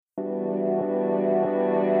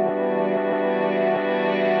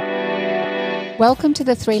Welcome to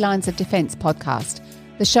the Three Lines of Defence podcast,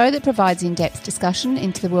 the show that provides in-depth discussion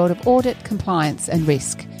into the world of audit, compliance and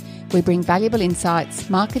risk. We bring valuable insights,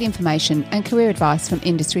 market information and career advice from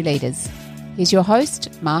industry leaders. Here's your host,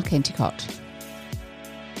 Mark Endicott.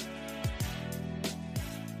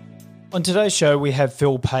 On today's show, we have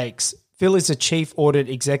Phil Pakes. Phil is a Chief Audit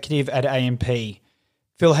Executive at AMP.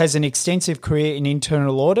 Phil has an extensive career in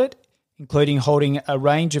internal audit, including holding a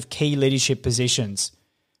range of key leadership positions.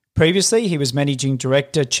 Previously, he was Managing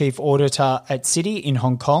Director, Chief Auditor at Citi in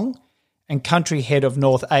Hong Kong and Country Head of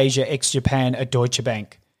North Asia ex-Japan at Deutsche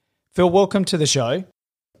Bank. Phil, welcome to the show.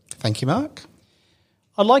 Thank you, Mark.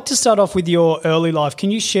 I'd like to start off with your early life.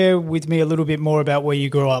 Can you share with me a little bit more about where you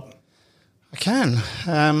grew up? I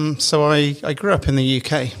can. So I grew up in the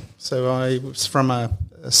UK. So I was from a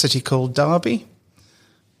city called Derby.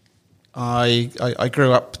 I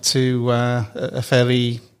grew up to a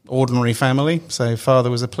fairly ordinary family. So father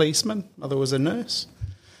was a policeman, mother was a nurse,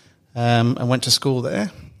 and went to school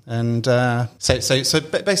there. And so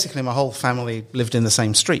basically my whole family lived in the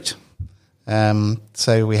same street.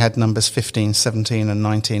 So we had numbers 15, 17 and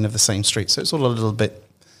 19 of the same street. So it's all a little bit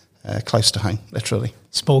close to home, literally.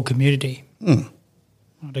 Small community. Mm.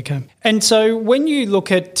 Okay. And so when you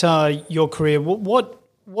look at your career,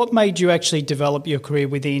 what made you actually develop your career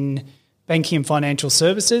within banking and financial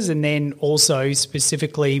services and then also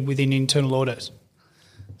specifically within internal audit?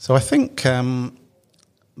 So I think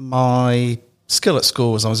my skill at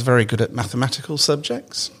school was I was very good at mathematical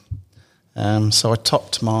subjects. So I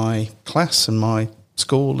topped my class and my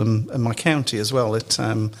school and my county as well at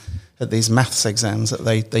these maths exams that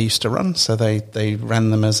they used to run. So they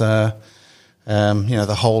ran them as the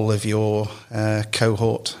whole of your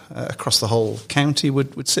cohort across the whole county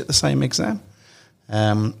would sit the same exam.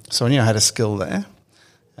 So I knew I had a skill there.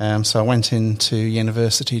 So I went into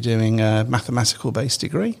university doing a mathematical-based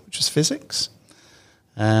degree, which was physics.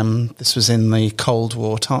 This was in the Cold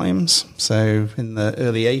War times, so in the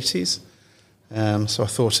early 80s. So I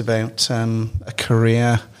thought about a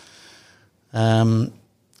career in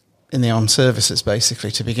the armed services,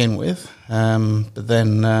 basically, to begin with, but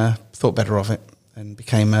then thought better of it and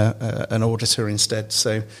became an auditor instead.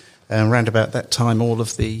 So around about that time, all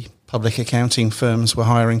of the public accounting firms were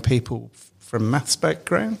hiring people from maths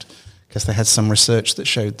background because they had some research that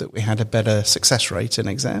showed that we had a better success rate in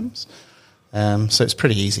exams. So it's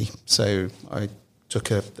pretty easy. So I took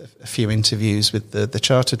a few interviews with the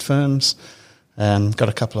chartered firms, got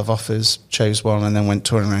a couple of offers, chose one, and then went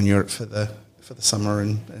touring around Europe for the summer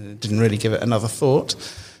and didn't really give it another thought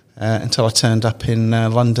until I turned up in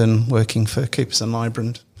London working for Coopers &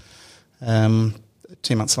 Lybrand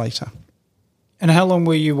 2 months later. And how long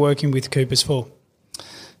were you working with Coopers for?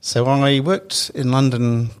 So I worked in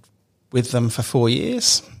London with them for 4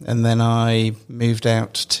 years, and then I moved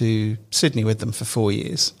out to Sydney with them for 4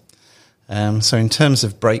 years. So in terms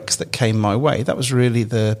of breaks that came my way, that was really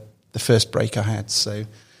the first break I had. So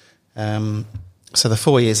the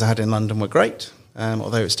 4 years I had in London were great,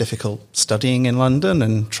 although it's difficult studying in London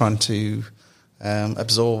and trying to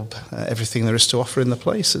absorb everything there is to offer in the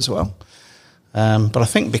place as well. But I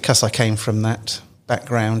think because I came from that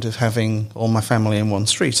background of having all my family in one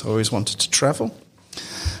street, I always wanted to travel.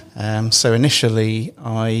 So initially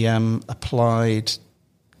I applied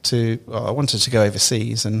I wanted to go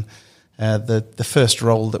overseas, and the first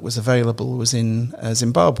role that was available was in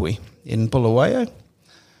Zimbabwe, in Bulawayo.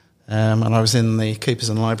 And I was in the Coopers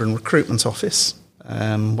 & Lybrand recruitment office,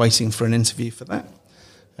 waiting for an interview for that.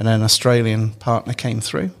 And an Australian partner came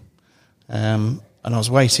through. And I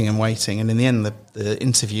was waiting, and in the end the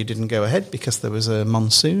interview didn't go ahead because there was a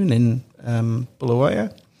monsoon in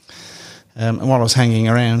Bulawayo. And while I was hanging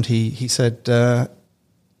around, he said,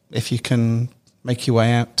 if you can make your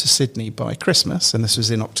way out to Sydney by Christmas, and this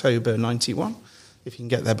was in October 91, if you can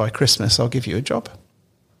get there by Christmas, I'll give you a job.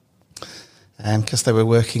 Because they were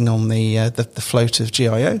working on the float of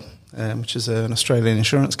GIO, which is an Australian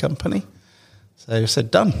insurance company. So I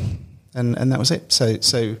said, done. And that was it.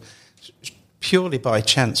 So purely by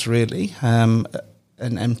chance, really, and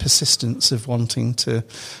persistence of wanting to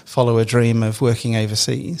follow a dream of working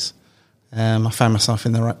overseas, I found myself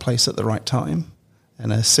in the right place at the right time,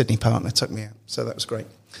 and a Sydney partner took me out. So that was great.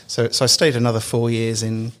 So I stayed another 4 years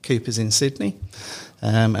in Coopers in Sydney,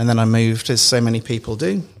 and then I moved, as so many people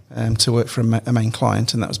do, to work for a main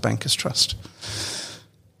client, and that was Bankers Trust.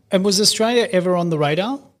 And was Australia ever on the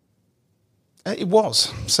radar? It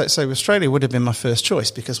was. So Australia would have been my first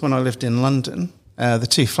choice because when I lived in London, the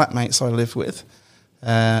two flatmates I lived with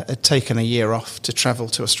had taken a year off to travel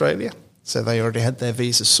to Australia. So they already had their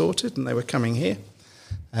visas sorted and they were coming here.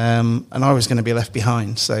 And I was going to be left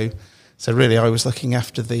behind. So really I was looking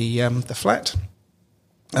after the flat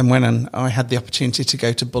And when I had the opportunity to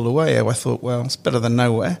go to Bulawayo, I thought, well, it's better than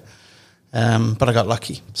nowhere. But I got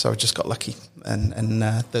lucky, so I just got lucky, and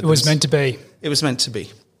it was meant to be. It was meant to be.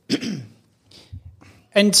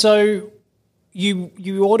 And so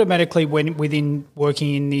you automatically went within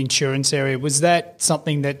working in the insurance area. Was that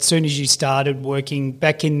something that as soon as you started working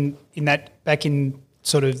back in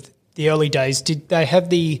sort of the early days, did they have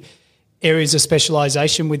the areas of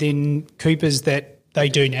specialisation within Coopers that they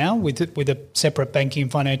do now with a separate banking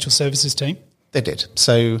and financial services team? They did.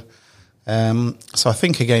 So I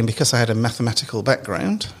think, again, because I had a mathematical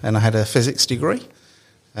background and I had a physics degree,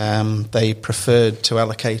 they preferred to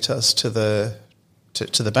allocate us to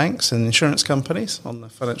the banks and insurance companies on the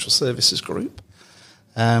financial services group.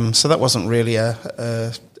 So that wasn't really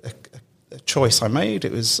a choice I made. I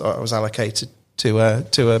was allocated to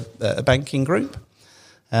a banking group.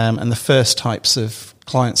 And the first types of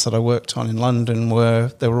clients that I worked on in London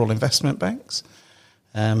were all investment banks.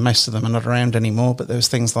 Most of them are not around anymore, but there was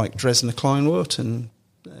things like Dresdner Kleinwort and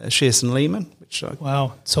Shearson Lehman, which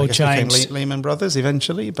it's all changed. Became Lehman Brothers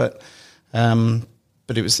eventually, but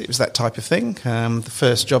it was that type of thing. The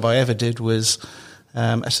first job I ever did was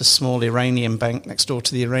at a small Iranian bank next door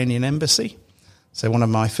to the Iranian embassy. So one of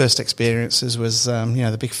my first experiences was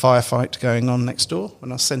the big firefight going on next door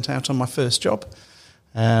when I was sent out on my first job.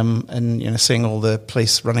 And seeing all the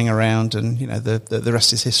police running around, and the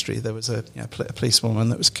rest is history. There was a policewoman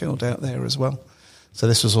that was killed out there as well. So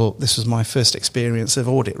this was my first experience of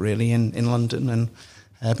audit really in London,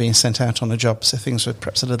 and being sent out on a job. So things were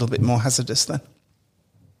perhaps a little bit more hazardous then.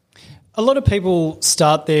 A lot of people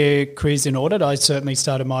start their careers in audit. I certainly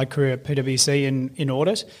started my career at PwC in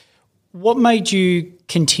audit. What made you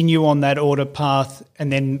continue on that audit path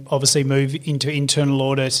and then obviously move into internal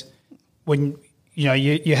audit when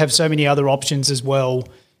you have so many other options as well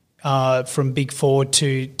from Big Four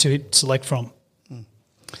to select from?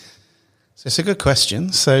 So it's a good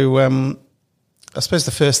question. So I suppose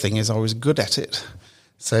the first thing is I was good at it.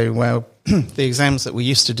 So the exams that we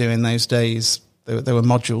used to do in those days, there were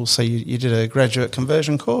modules. So you did a graduate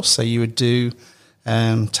conversion course. So you would do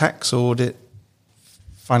tax, audit,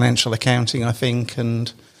 financial accounting, I think,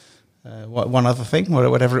 and one other thing,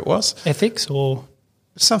 whatever it was. Ethics or?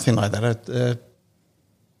 Something like that.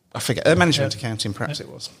 I forget. Management accounting, perhaps it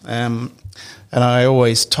was. And I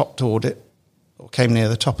always topped audit, or came near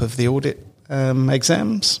the top of the audit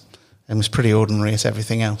exams, and was pretty ordinary at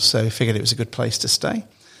everything else. So I figured it was a good place to stay.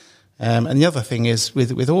 And the other thing is,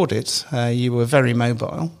 with audit, you were very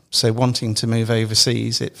mobile. So wanting to move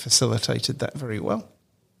overseas, it facilitated that very well.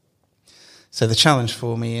 So the challenge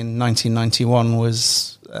for me in 1991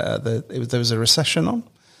 was there was a recession on,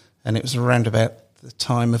 and it was around about the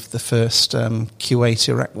time of the first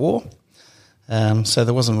Kuwait-Iraq war. So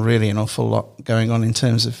there wasn't really an awful lot going on in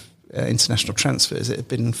terms of international transfers. It had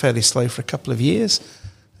been fairly slow for a couple of years,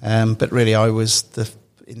 but really I was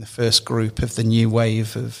in the first group of the new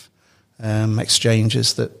wave of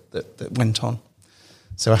exchanges that went on.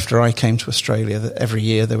 So after I came to Australia, every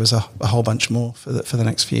year there was a whole bunch more for the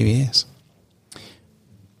next few years.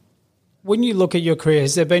 When you look at your career,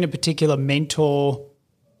 has there been a particular mentor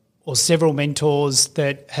or several mentors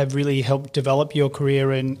that have really helped develop your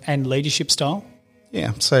career and leadership style?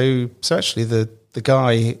 Yeah, so actually the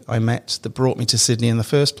guy I met that brought me to Sydney in the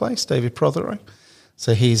first place, David Prothero,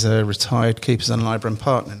 so he's a retired Coopers and Lybrand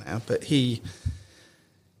partner now, but he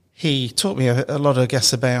taught me a lot, I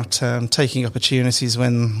guess, about taking opportunities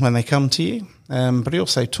when they come to you, but he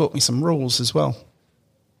also taught me some rules as well,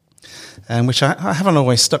 which I haven't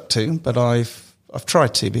always stuck to, but I've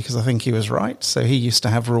tried to because I think he was right. So he used to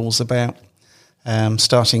have rules about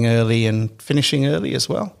starting early and finishing early as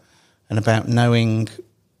well, and about knowing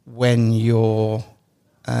when your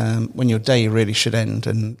day really should end,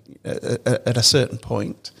 and at a certain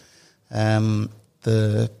point,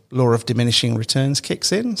 the law of diminishing returns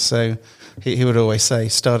kicks in. So he would always say,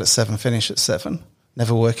 start at 7, finish at 7.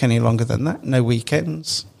 Never work any longer than that. No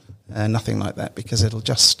weekends, nothing like that, because it'll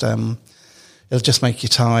just make you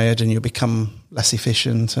tired and you'll become less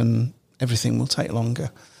efficient and everything will take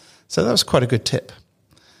longer. So that was quite a good tip.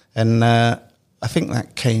 And I think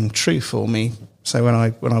that came true for me. So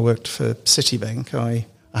when I worked for Citibank, I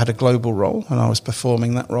had a global role, and I was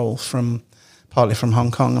performing that role partly from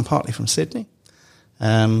Hong Kong and partly from Sydney.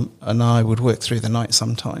 And I would work through the night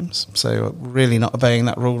sometimes. So really not obeying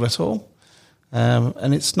that rule at all.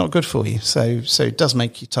 And it's not good for you. So it does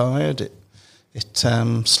make you tired. It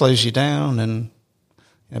slows you down, and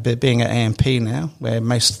being at AMP now, where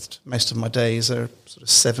most of my days are sort of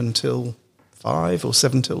 7 till 5 or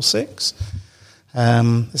 7 till 6,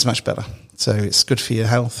 it's much better. So it's good for your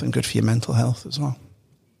health and good for your mental health as well.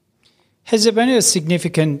 Has there been a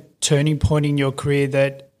significant turning point in your career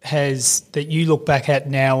that you look back at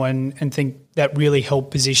now and think that really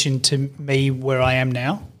helped position to me where I am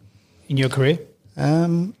now in your career?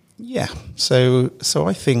 Yeah. So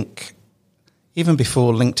I think even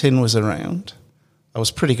before LinkedIn was around, I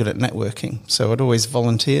was pretty good at networking. So I'd always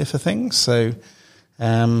volunteer for things. So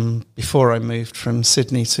before I moved from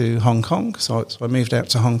Sydney to Hong Kong, so I moved out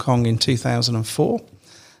to Hong Kong in 2004,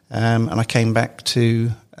 and I came back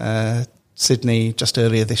to Sydney just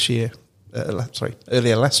earlier last year,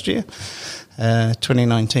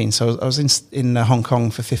 2019. So I was in Hong Kong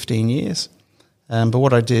for 15 years. But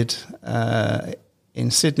what I did in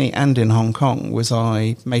Sydney and in Hong Kong was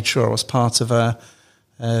I made sure I was part of a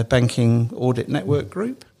banking audit network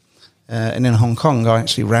group. And in Hong Kong, I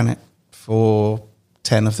actually ran it for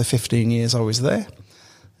 10 of the 15 years I was there.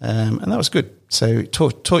 And that was good. So it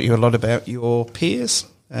taught you a lot about your peers.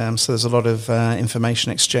 So there's a lot of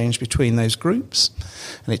information exchange between those groups.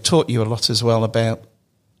 And it taught you a lot as well about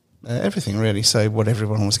everything, really. So what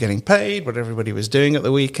everyone was getting paid, what everybody was doing at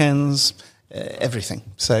the weekends, everything.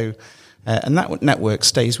 So, and that network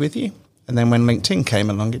stays with you. And then when LinkedIn came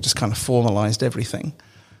along, it just kind of formalised everything.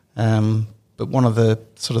 But one of the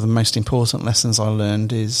sort of the most important lessons I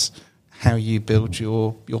learned is how you build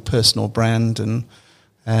your personal brand and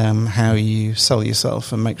how you sell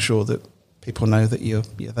yourself and make sure that people know that you're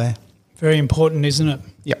there. Very important, isn't it?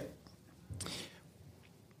 Yep.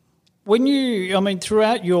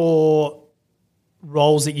 Throughout your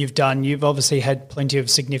roles that you've done, you've obviously had plenty of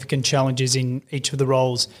significant challenges in each of the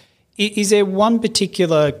roles. Is there one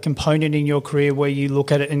particular component in your career where you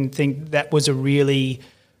look at it and think that was a really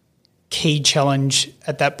key challenge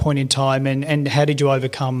at that point in time, and how did you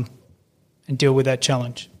overcome and deal with that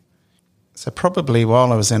challenge? So probably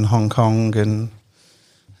while I was in Hong Kong and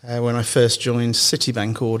when I first joined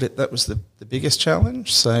Citibank Audit, that was the biggest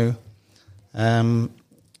challenge. So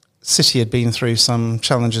Citi had been through some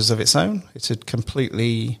challenges of its own. It had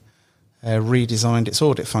completely redesigned its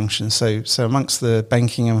audit function. So amongst the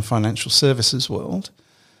banking and financial services world,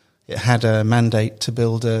 it had a mandate to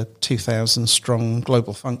build a 2,000-strong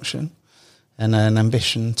global function and an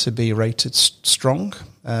ambition to be rated strong,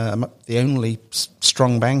 the only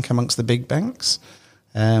strong bank amongst the big banks,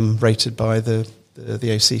 rated by the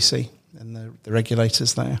OCC and the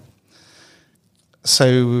regulators there.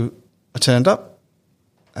 So I turned up,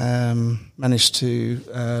 managed to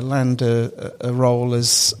land a role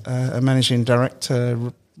as a managing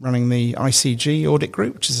director running the ICG audit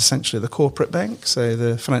group, which is essentially the corporate bank, so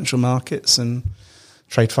the financial markets and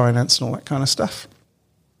trade finance and all that kind of stuff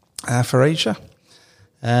for Asia.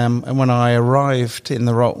 And when I arrived in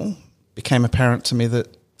the role, it became apparent to me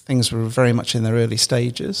that things were very much in their early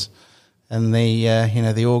stages, and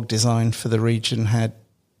the org design for the region had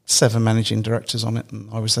 7 managing directors on it, and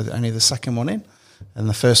I was only the second one in. And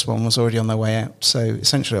the first one was already on their way out. So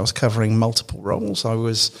essentially I was covering multiple roles. I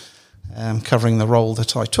was covering the role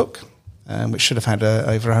that I took, which should have had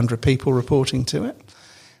over 100 people reporting to it.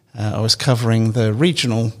 I was covering the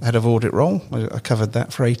regional head of audit role. I covered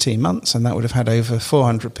that for 18 months, and that would have had over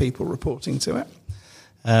 400 people reporting to it.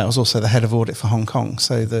 I was also the head of audit for Hong Kong.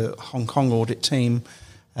 So the Hong Kong audit team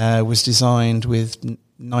was designed with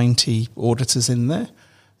 90 auditors in there,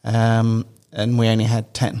 and we only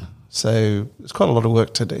had 10. So it's quite a lot of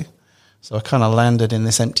work to do. So I kind of landed in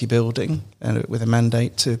this empty building and with a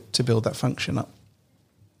mandate to build that function up.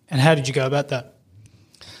 And how did you go about that?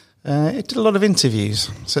 It did a lot of interviews.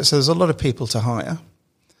 So there's a lot of people to hire.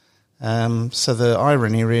 So the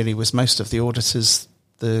irony really was most of the auditors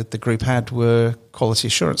the group had were quality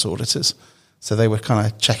assurance auditors. So they were kind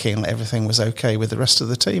of checking everything was okay with the rest of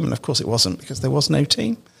the team. And of course it wasn't, because there was no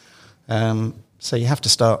team. So you have to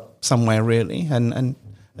start somewhere really. And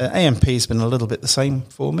AMP has been a little bit the same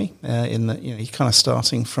for me in that you're kind of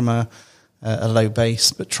starting from a low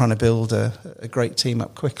base but trying to build a great team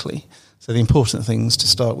up quickly. So the important thing is to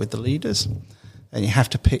start with the leaders, and you have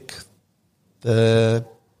to pick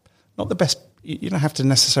not the best. You don't have to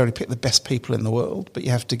necessarily pick the best people in the world, but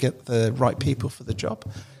you have to get the right people for the job.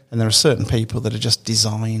 And there are certain people that are just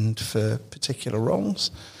designed for particular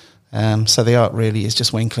roles. So the art really is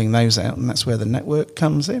just winkling those out, and that's where the network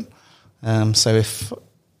comes in. So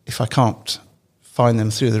if I can't find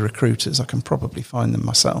them through the recruiters, I can probably find them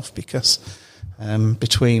myself, because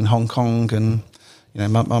between Hong Kong and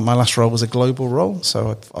my last role was a global role,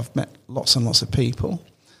 so I've met lots and lots of people,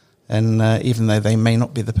 and even though they may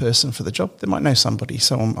not be the person for the job, they might know somebody.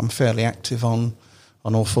 So I'm fairly active on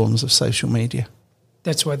all forms of social media.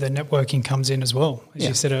 That's where the networking comes in as well, as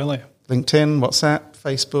you said earlier. LinkedIn, WhatsApp,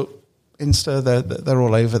 Facebook, Insta, they're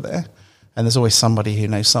all over there, and there's always somebody who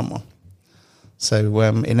knows someone. So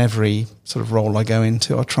in every sort of role I go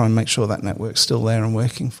into, I try and make sure that network's still there and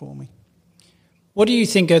working for me. What do you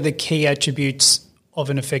think are the key attributes of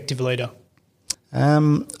an effective leader?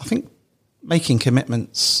 I think making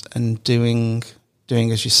commitments and doing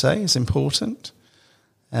as you say is important.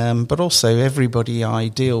 But also everybody I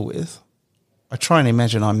deal with, I try and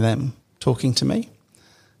imagine I'm them talking to me.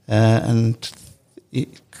 And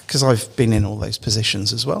because I've been in all those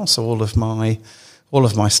positions as well, so all of my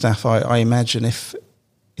staff, I imagine if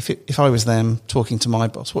I was them talking to my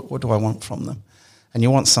boss, what do I want from them? And you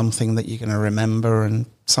want something that you're going to remember and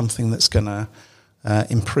something that's going to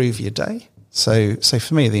improve your day. So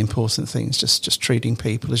for me, the important thing is just treating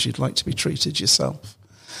people as you'd like to be treated yourself.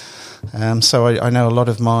 So I know a lot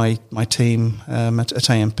of my team at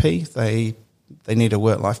AMP, they need a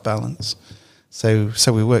work-life balance. So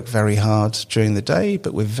we work very hard during the day,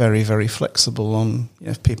 but we're very, very flexible on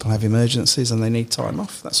if people have emergencies and they need time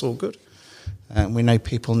off, that's all good. We know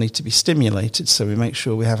people need to be stimulated, so we make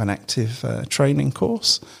sure we have an active training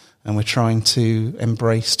course, and we're trying to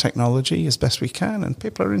embrace technology as best we can, and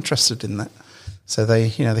people are interested in that. So they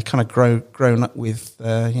kind of grown up with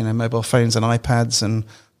mobile phones and iPads and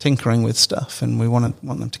tinkering with stuff, and we want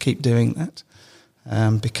them to keep doing that.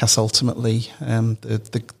 Because ultimately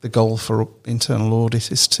the goal for internal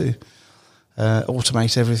audit is to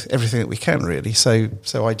automate everything that we can, really. So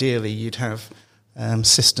ideally you'd have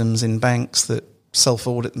systems in banks that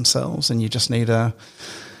self-audit themselves, and you just need an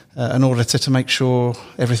auditor to make sure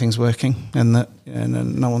everything's working and that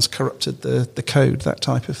no one's corrupted the code, that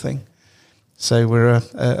type of thing. So we're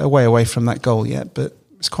a way away from that goal yet, but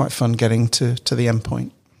it's quite fun getting to the end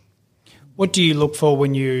point. What do you look for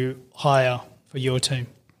when you hire for your team?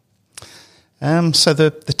 So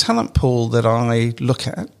the talent pool that I look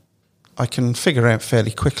at, I can figure out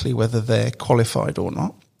fairly quickly whether they're qualified or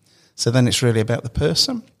not. So then it's really about the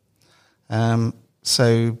person.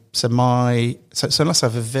 So unless I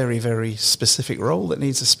have a very, very specific role that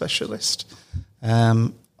needs a specialist,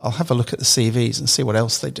 I'll have a look at the CVs and see what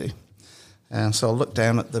else they do. So I'll look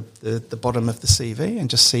down at the bottom of the CV and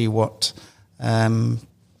just see what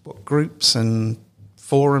groups and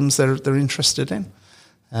forums they're interested in.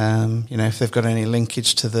 If they've got any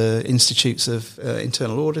linkage to the institutes of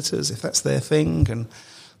internal auditors, if that's their thing,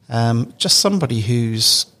 and just somebody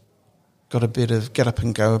who's got a bit of get up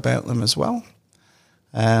and go about them as well.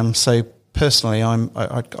 So personally,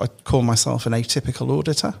 I call myself an atypical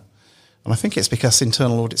auditor, and I think it's because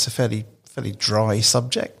internal audit's a fairly dry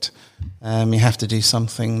subject. You have to do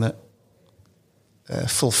something that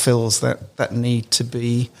fulfills that need to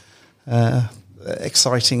be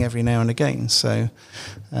exciting every now and again. So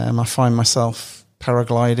I find myself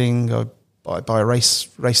paragliding. I buy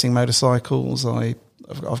racing motorcycles.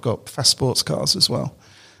 I've got fast sports cars as well.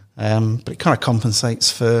 But it kind of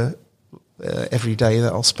compensates for every day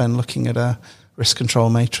that I'll spend looking at a risk control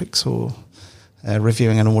matrix or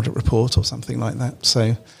reviewing an audit report or something like that.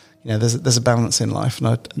 So there's a balance in life,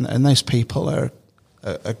 and those people are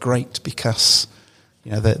great because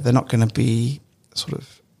they're not going to be sort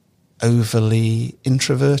of overly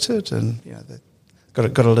introverted, and they've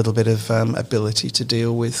got a little bit of ability to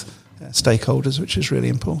deal with stakeholders, which is really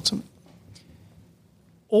important.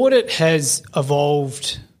 Audit has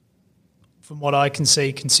evolved, from what I can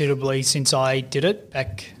see, considerably since I did it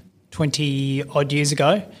back 20 odd years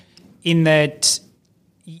ago, in that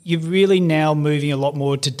you're really now moving a lot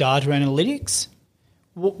more to data analytics.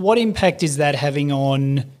 What impact is that having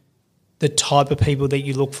on the type of people that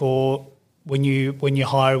you look for when you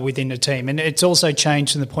hire within a team? And it's also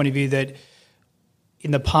changed from the point of view that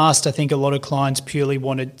in the past, I think a lot of clients purely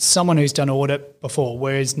wanted someone who's done audit before,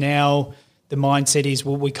 whereas now the mindset is,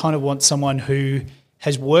 well, we kind of want someone who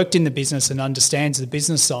has worked in the business and understands the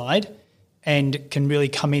business side and can really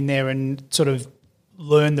come in there and sort of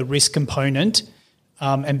learn the risk component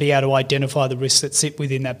and be able to identify the risks that sit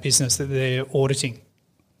within that business that they're auditing.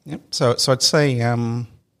 Yep. So I'd say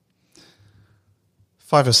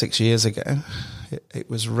 5 or 6 years ago, it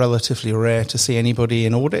was relatively rare to see anybody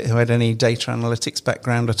in audit who had any data analytics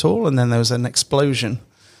background at all, and then there was an explosion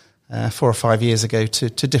 4 or 5 years ago to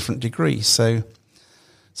different degrees. So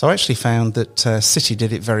I actually found that Citi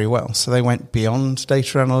did it very well. So they went beyond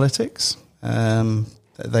data analytics.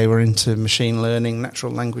 They were into machine learning,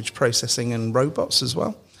 natural language processing, and robots as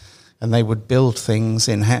well. And they would build things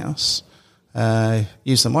in-house,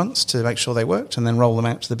 use them once to make sure they worked, and then roll them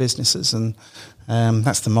out to the businesses. And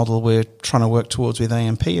that's the model we're trying to work towards with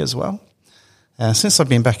AMP as well. Since I've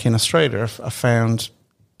been back in Australia, I've found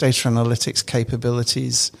data analytics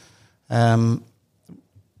capabilities.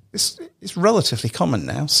 It's relatively common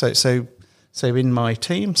now. So So in my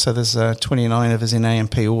team, so there's 29 of us in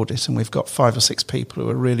A&P audit, and we've got 5 or 6 people who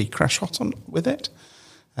are really crash hot with it.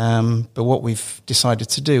 But what we've decided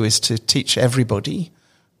to do is to teach everybody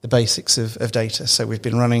the basics of data. So we've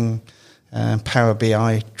been running Power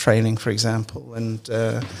BI training, for example, and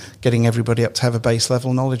getting everybody up to have a base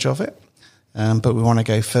level knowledge of it. But we want to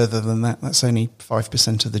go further than that. That's only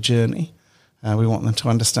 5% of the journey. We want them to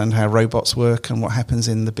understand how robots work and what happens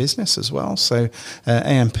in the business as well. So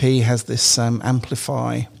A&P has this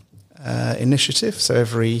Amplify initiative. So I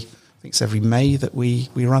think it's every May that we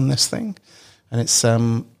run this thing. And it's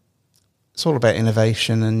all about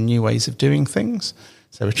innovation and new ways of doing things.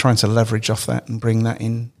 So we're trying to leverage off that and bring that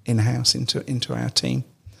in-house into our team.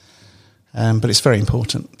 But it's very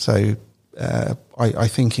important. So I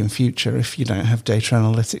think in future, if you don't have data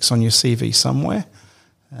analytics on your CV somewhere,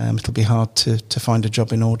 it'll be hard to find a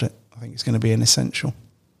job in audit. I think it's going to be an essential.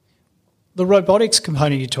 The robotics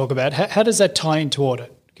component you talk about, how does that tie into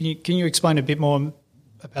audit? Can you explain a bit more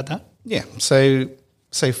about that? Yeah. So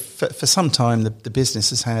for some time, the business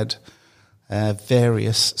has had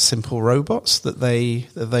various simple robots that they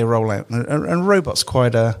roll out, and robot's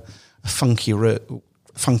quite a funky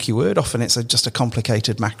word. Often it's just a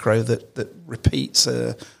complicated macro that repeats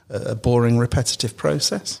a boring, repetitive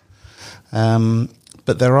process.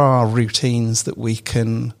 But there are routines that we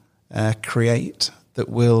can create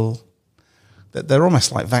that they're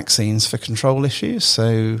almost like vaccines for control issues.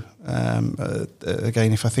 So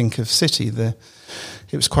again, if I think of City, it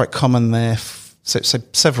was quite common there. So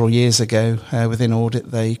several years ago, within audit,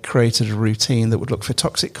 they created a routine that would look for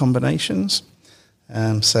toxic combinations.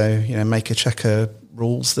 Make a checker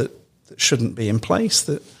rules that shouldn't be in place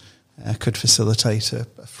that could facilitate a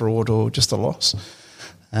fraud or just a loss.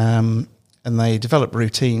 And they developed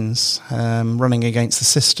routines running against the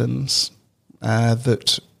systems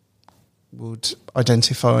that would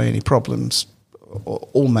identify any problems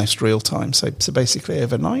almost real time, so basically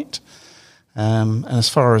overnight. And as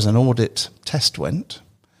far as an audit test went,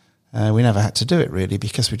 we never had to do it really,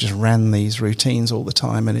 because we just ran these routines all the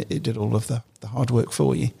time, and it did all of the hard work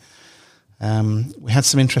for you. We had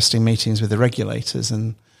some interesting meetings with the regulators,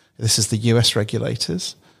 and this is the US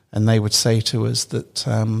regulators, and they would say to us that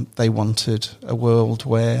they wanted a world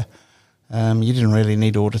where you didn't really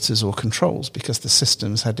need auditors or controls, because the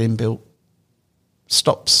systems had inbuilt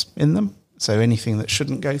stops in them. So anything that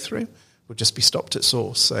shouldn't go through would just be stopped at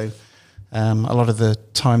source. So a lot of the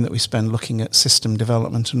time that we spend looking at system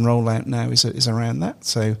development and rollout now is around that.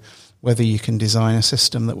 So whether you can design a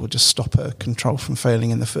system that will just stop a control from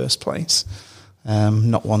failing in the first place,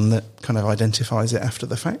 not one that kind of identifies it after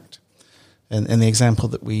the fact. And the example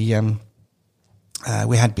that we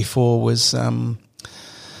had before was, so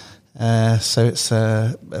it's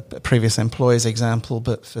a previous employer's example,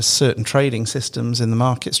 but for certain trading systems in the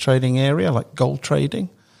markets trading area, like gold trading,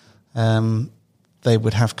 they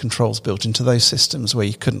would have controls built into those systems where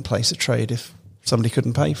you couldn't place a trade if somebody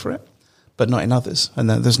couldn't pay for it, but not in others. And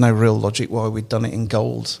there's no real logic why we'd done it in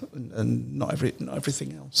gold and not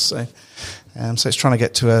everything else. So it's trying to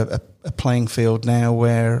get to a playing field now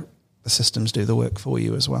where the systems do the work for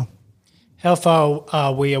you as well. How far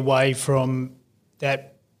are we away from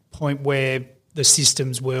that point where the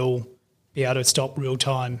systems will be able to stop real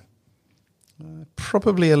time?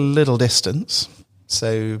 Probably a little distance.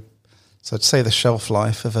 So I'd say the shelf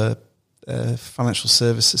life of a financial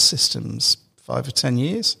services system's 5 or 10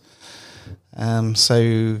 years.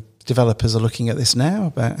 So developers are looking at this now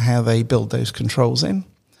about how they build those controls in.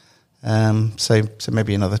 So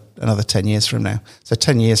maybe another 10 years from now. So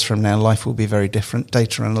 10 years from now, life will be very different.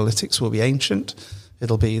 Data analytics will be ancient.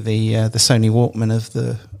 It'll be the Sony Walkman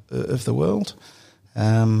of the world,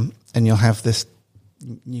 and you'll have this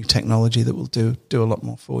new technology that will do a lot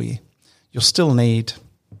more for you. You'll still need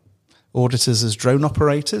auditors as drone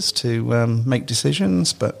operators to make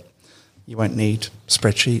decisions, but you won't need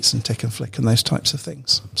spreadsheets and tick and flick and those types of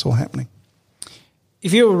things. It's all happening.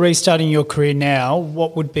 If you were restarting your career now,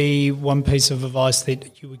 what would be one piece of advice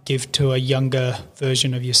that you would give to a younger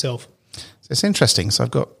version of yourself? So it's interesting. So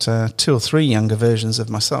I've got 2 or 3 younger versions of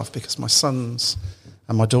myself, because my sons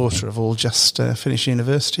and my daughter have all just finished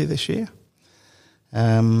university this year.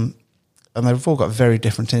 And they've all got very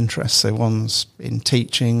different interests. So one's in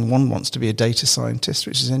teaching, one wants to be a data scientist,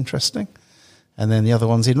 which is interesting, and then the other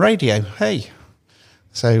one's in radio. Hey,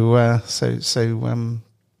 so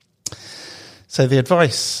the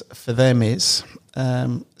advice for them is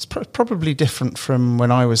it's probably different from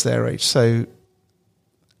when I was their age. So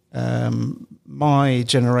my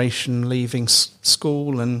generation leaving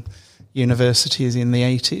school and university is in the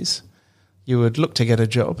 80s. you would look to get a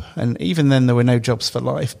job, and even then there were no jobs for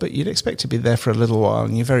life, but you'd expect to be there for a little while,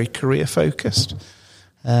 and you're very career focused.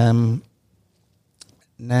 Now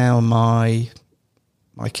my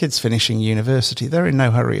kids finishing university, they're in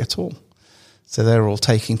no hurry at all. So they're all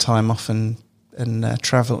taking time off and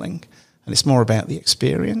travelling, and it's more about the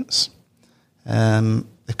experience.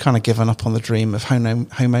 They've kind of given up on the dream of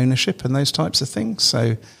home ownership and those types of things.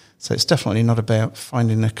 So it's definitely not about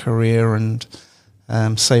finding a career and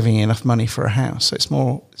saving enough money for a house. So it's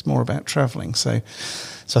more about travelling. So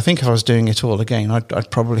I think if I was doing it all again,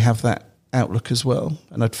 I'd probably have that outlook as well,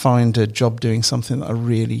 and I'd find a job doing something that I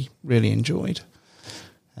really, really enjoyed.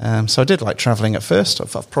 So I did like travelling at first.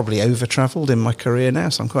 I've probably over-travelled in my career now,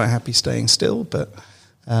 so I'm quite happy staying still. But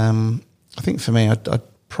I think for me, I'd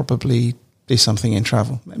probably do something in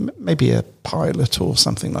travel, maybe a pilot or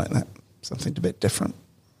something like that, something a bit different.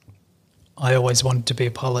 I always wanted to be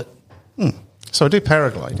a pilot. So I do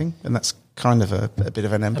paragliding, and that's kind of a bit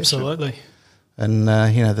of an ambition. Absolutely. And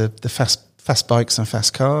the fast bikes and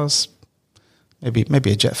fast cars,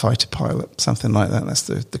 maybe a jet fighter pilot, something like that. That's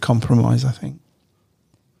the compromise, I think.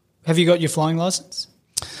 Have you got your flying licence?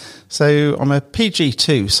 So I'm a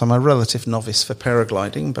PG2, so I'm a relative novice for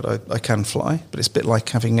paragliding, but I can fly. But it's a bit like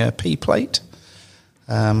having a P plate.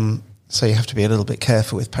 So you have to be a little bit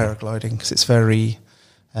careful with paragliding because it's very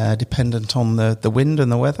dependent on the wind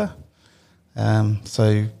and the weather.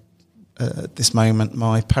 So at this moment,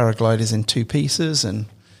 my paraglide is in two pieces, and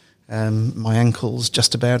my ankle's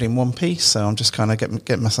just about in one piece. So I'm just kind of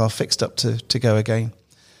getting myself fixed up to go again.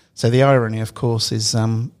 So the irony, of course, is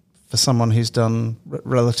for someone who's done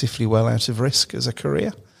relatively well out of risk as a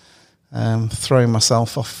career, throwing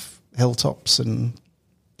myself off hilltops and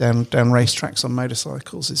down racetracks on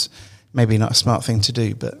motorcycles is maybe not a smart thing to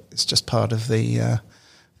do, but it's just part of the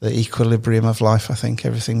equilibrium of life. I think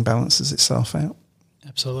everything balances itself out.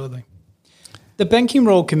 Absolutely. The Banking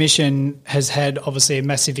Royal Commission has had obviously a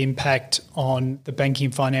massive impact on the banking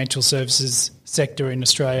financial services sector in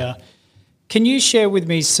Australia. Can you share with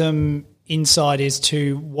me some insight as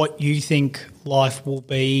to what you think life will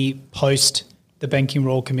be post the Banking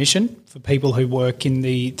Royal Commission for people who work in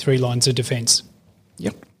the three lines of defence?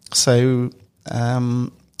 Yep. So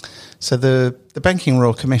the Banking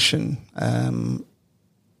Royal Commission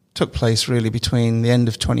took place really between the end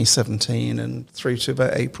of 2017 and through to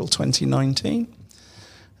about April 2019.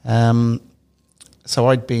 So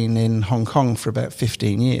I'd been in Hong Kong for about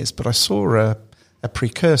 15 years, but I saw a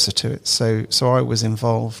precursor to it. So I was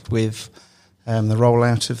involved with the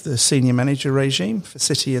rollout of the senior manager regime for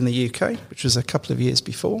Citi in the UK, which was a couple of years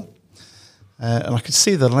before. And I could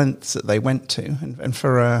see the lengths that they went to. And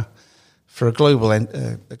for a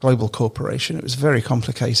global corporation, it was very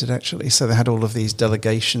complicated, actually. So they had all of these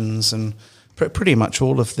delegations, and pretty much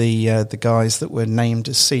all of the guys that were named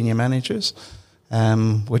as senior managers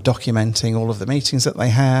were documenting all of the meetings that they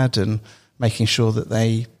had and making sure that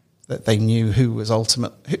they knew who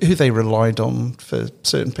they relied on for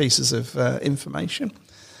certain pieces of information,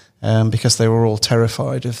 because they were all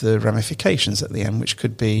terrified of the ramifications at the end, which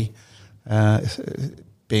could be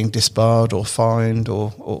being disbarred or fined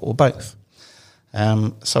or both.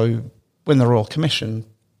 So when the Royal Commission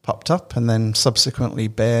popped up, and then subsequently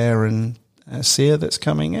Bear and SEER that's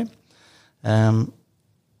coming in,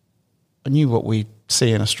 I knew what we'd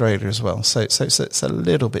see in Australia as well. So it's a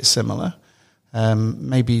little bit similar.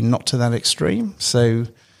 Maybe not to that extreme. So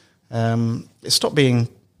it stopped being,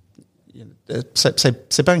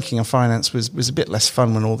 say banking and finance was a bit less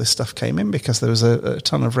fun when all this stuff came in, because there was a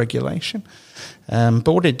ton of regulation. But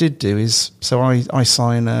what it did do is, so I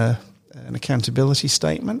sign an accountability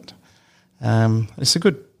statement. It's a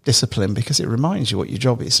good discipline because it reminds you what your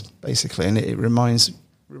job is, basically, and it reminds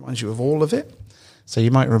you of all of it. So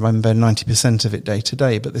you might remember 90% of it day to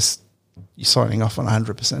day, but you're signing off on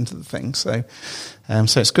 100% of the things. So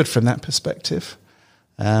it's good from that perspective.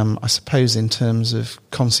 I suppose in terms of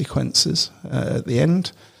consequences at the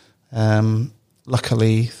end,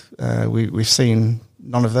 luckily we've seen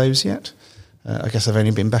none of those yet. I guess I've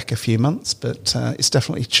only been back a few months, but it's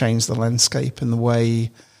definitely changed the landscape and the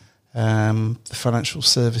way the financial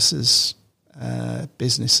services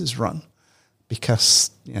business is run,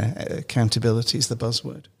 because accountability is the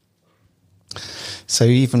buzzword. So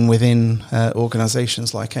even within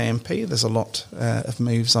organisations like AMP, there's a lot of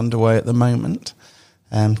moves underway at the moment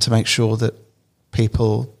to make sure that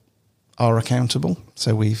people are accountable.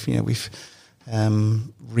 So we've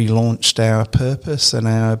relaunched our purpose and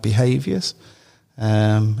our behaviours,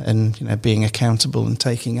 and being accountable and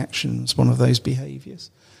taking action is one of those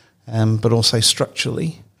behaviours. But also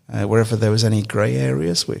structurally, wherever there was any grey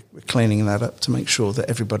areas, we're cleaning that up to make sure that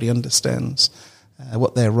everybody understands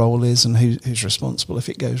what their role is and who's responsible if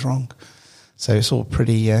it goes wrong. So it's all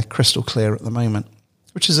pretty crystal clear at the moment,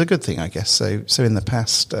 which is a good thing, I guess. So in the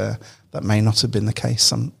past, that may not have been the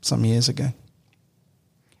case some years ago.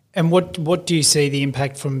 And what do you see the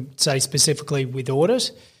impact from, say, specifically with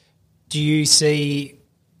audit? Do you see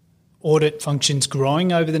audit functions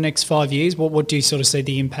growing over the next 5 years? What do you sort of see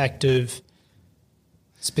the impact of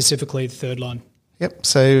specifically the third line? Yep.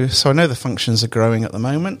 So I know the functions are growing at the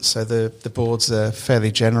moment. So the boards are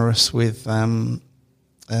fairly generous with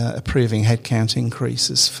approving headcount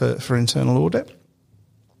increases for internal audit.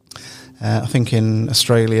 I think in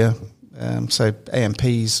Australia, so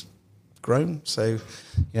AMP's grown. So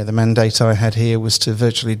the mandate I had here was to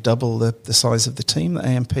virtually double the size of the team that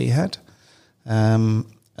AMP had.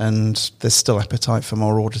 And there's still appetite for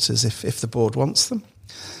more auditors if the board wants them.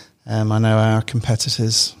 I know our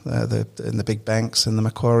competitors, the big banks and the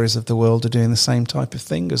Macquaries of the world, are doing the same type of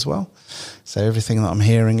thing as well. So everything that I'm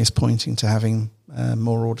hearing is pointing to having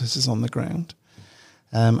more auditors on the ground.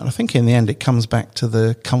 And I think in the end it comes back to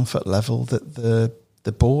the comfort level that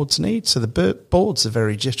the boards need. So the boards are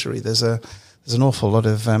very jittery. There's an awful lot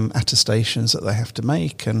of attestations that they have to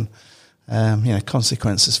make and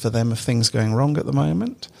consequences for them of things going wrong at the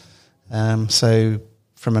moment. So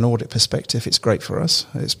from an audit perspective, it's great for us.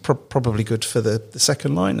 It's probably good for the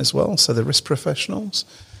second line as well, so the risk professionals,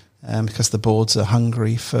 because the boards are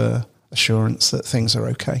hungry for assurance that things are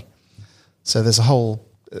okay. So there's a whole,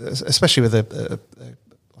 especially with an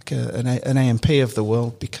AMP of the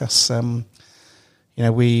world, because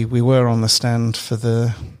we were on the stand for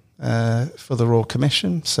the Royal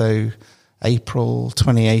Commission. So April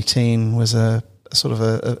 2018 was a sort of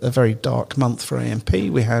a very dark month for AMP.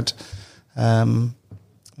 We had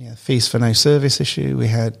fees for no service issue. We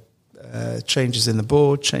had changes in the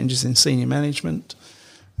board, changes in senior management,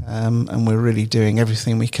 and we're really doing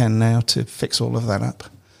everything we can now to fix all of that up.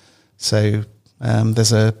 So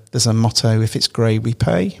there's a motto: if it's grey, we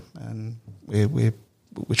pay, and we're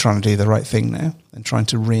trying to do the right thing now and trying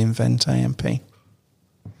to reinvent AMP.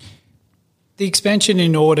 The expansion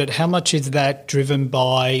in audit, how much is that driven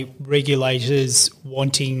by regulators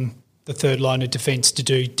wanting the third line of defence to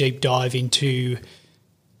do deep dive into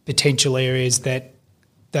potential areas that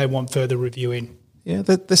they want further review in? Yeah,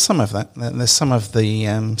 there's some of that. There's some of the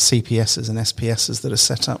CPSs and SPSs that are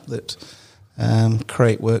set up that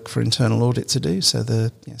create work for internal audit to do. So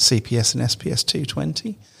the CPS and SPS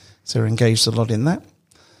 220, so we're engaged a lot in that.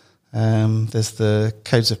 There's the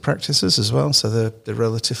codes of practices as well, so the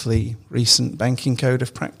relatively recent banking code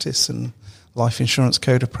of practice and life insurance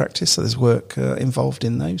code of practice, so there's work involved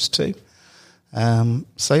in those too.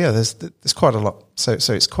 There's quite a lot. So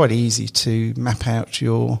it's quite easy to map out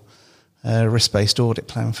your risk-based audit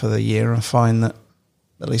plan for the year and find that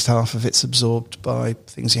at least half of it's absorbed by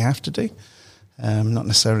things you have to do, not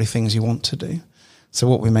necessarily things you want to do. So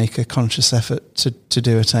what we make a conscious effort to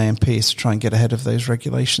do at AMP is to try and get ahead of those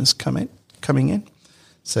regulations coming in.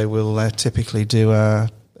 So we'll typically do a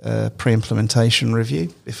pre-implementation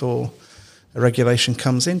review before a regulation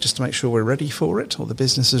comes in, just to make sure we're ready for it or the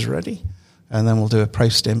business is ready. And then we'll do a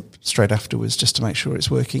post-imp straight afterwards just to make sure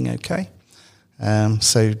it's working okay.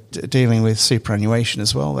 Dealing with superannuation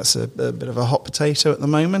as well, that's a bit of a hot potato at the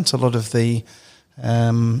moment. A lot of the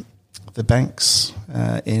banks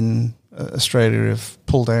in Australia have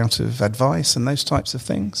pulled out of advice and those types of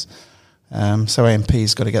things. So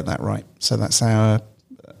AMP's got to get that right. So that's our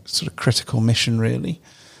sort of critical mission, really.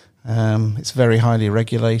 It's very highly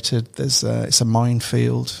regulated. It's a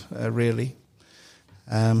minefield, really.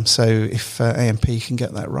 So if AMP can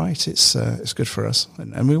get that right, it's good for us.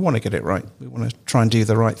 And we want to get it right. We want to try and do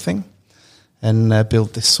the right thing and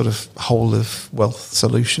build this sort of whole of wealth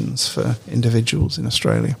solutions for individuals in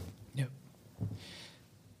Australia.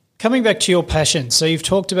 Coming back to your passion, so you've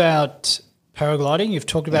talked about paragliding, you've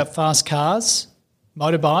talked about fast cars,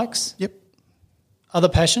 motorbikes. Yep. Other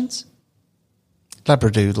passions?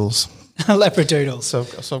 Labradoodles. Labradoodles. So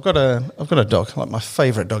I've got a dog, like my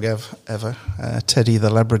favourite dog ever, Teddy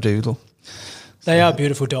the Labradoodle. They are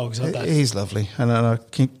beautiful dogs, aren't they? He's lovely, and I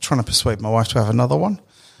keep trying to persuade my wife to have another one,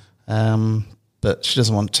 but she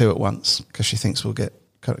doesn't want two at once because she thinks we'll get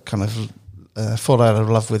kind of fall out of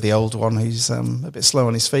love with the old one. He's a bit slow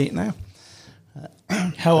on his feet now.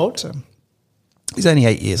 How old? He's only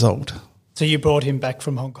 8 years old. So you brought him back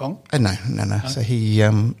from Hong Kong? No.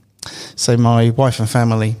 So my wife and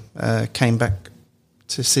family came back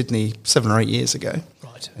to Sydney 7 or 8 years ago.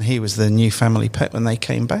 Right. And he was the new family pet when they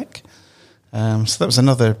came back. So that was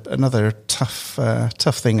another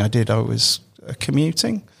tough thing I did. I was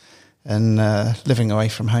commuting and living away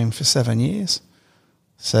from home for 7 years.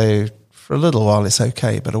 So for a little while it's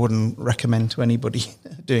okay, but I wouldn't recommend to anybody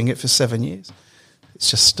doing it for 7 years. It's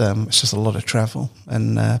just a lot of travel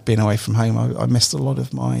and being away from home. I missed a lot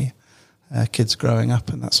of my kids growing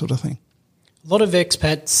up and that sort of thing. A lot of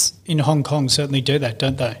expats in Hong Kong certainly do that,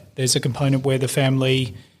 don't they? There's a component where the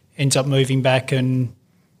family ends up moving back and,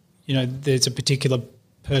 you know, there's a particular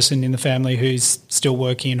person in the family who's still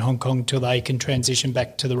working in Hong Kong till they can transition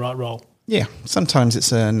back to the right role. Yeah, sometimes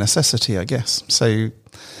it's a necessity, I guess. So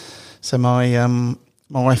my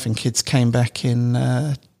wife and kids came back in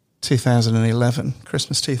 2011,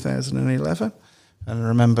 Christmas 2011, and I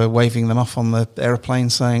remember waving them off on the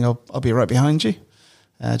aeroplane saying, I'll be right behind you.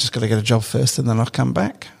 Just got to get a job first and then I'll come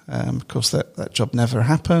back. Of course, that job never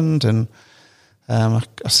happened, and I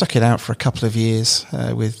stuck it out for a couple of years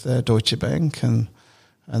with Deutsche Bank, and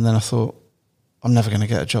then I thought, I'm never going to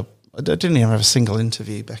get a job. I didn't even have a single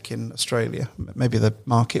interview back in Australia. Maybe the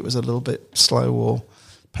market was a little bit slow, or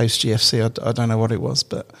post-GFC, I don't know what it was,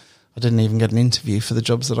 but I didn't even get an interview for the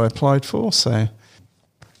jobs that I applied for. So I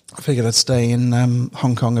figured I'd stay in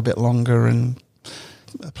Hong Kong a bit longer and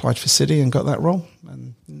applied for Citi and got that role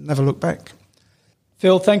and never looked back.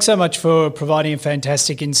 Phil, thanks so much for providing a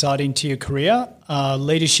fantastic insight into your career,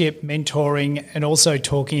 leadership, mentoring, and also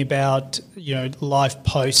talking about, you know, life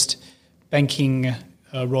post banking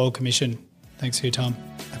Royal Commission. Thanks for your time.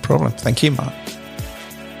 No problem. Thank you, Mark.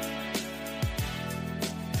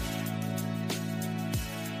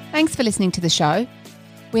 Thanks for listening to the show.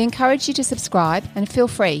 We encourage you to subscribe and feel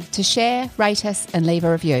free to share, rate us and leave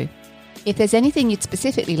a review. If there's anything you'd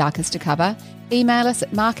specifically like us to cover, email us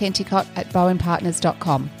at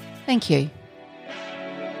markenticott@bowenpartners.com. Thank you.